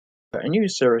a new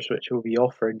service which will be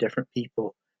offering different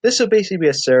people. This will basically be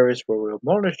a service where we'll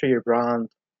monitor your brand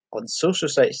on social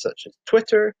sites such as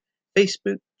Twitter,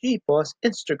 Facebook, G+,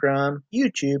 Instagram,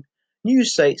 YouTube,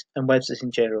 news sites, and websites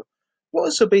in general. What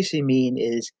this will basically mean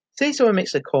is, say someone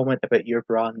makes a comment about your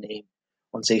brand name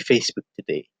on, say, Facebook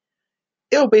today.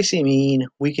 It'll basically mean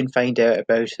we can find out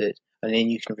about it, and then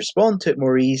you can respond to it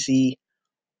more easy,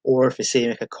 or if they say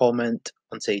make a comment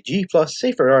on, say, G+,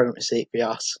 say for argument's sake, we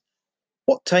ask,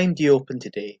 what time do you open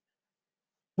today?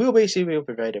 We'll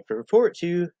provide a report to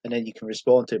you, and then you can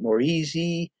respond to it more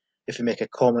easy. If you make a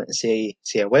comment and say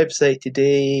a website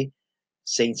today,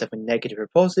 saying something negative or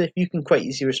positive, you can quite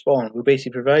easily respond. We'll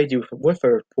basically provide you with a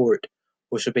report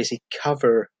which will basically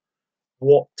cover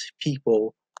what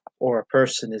people or a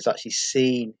person is actually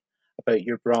saying about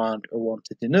your brand or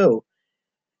wanted to know.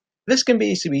 This can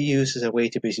basically be used as a way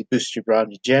to basically boost your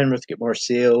brand in general to get more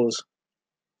sales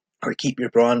or keep your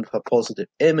brand with a positive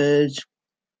image.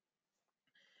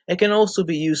 It can also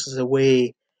be used as a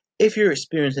way, if you're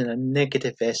experiencing a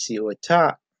negative SEO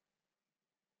attack,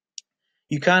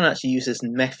 you can actually use this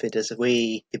method as a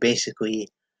way to basically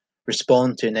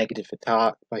respond to a negative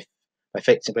attack by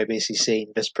basically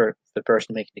saying the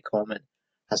person making the comment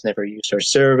has never used our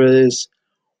service,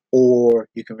 or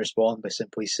you can respond by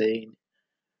simply saying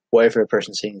whatever a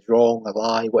person's saying is wrong, a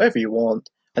lie, whatever you want,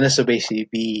 and this will basically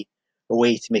be a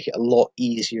way to make it a lot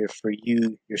easier for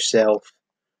you yourself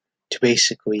to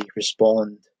basically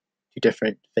respond to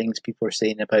different things people are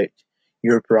saying about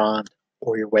your brand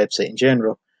or your website in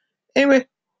general. Anyway,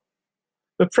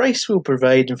 the price we'll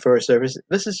provide for our service,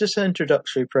 this is just an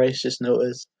introductory price, just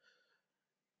notice.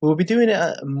 We'll be doing it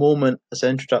at a moment as an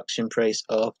introduction price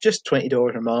of just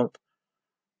 $20 a month.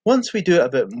 Once we do it a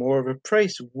bit more, the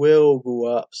price will go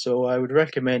up, so I would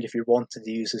recommend if you're wanting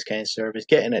to use this kind of service,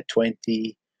 getting at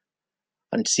 20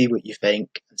 and see what you think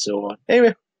and so on.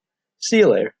 Anyway, see you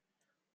later.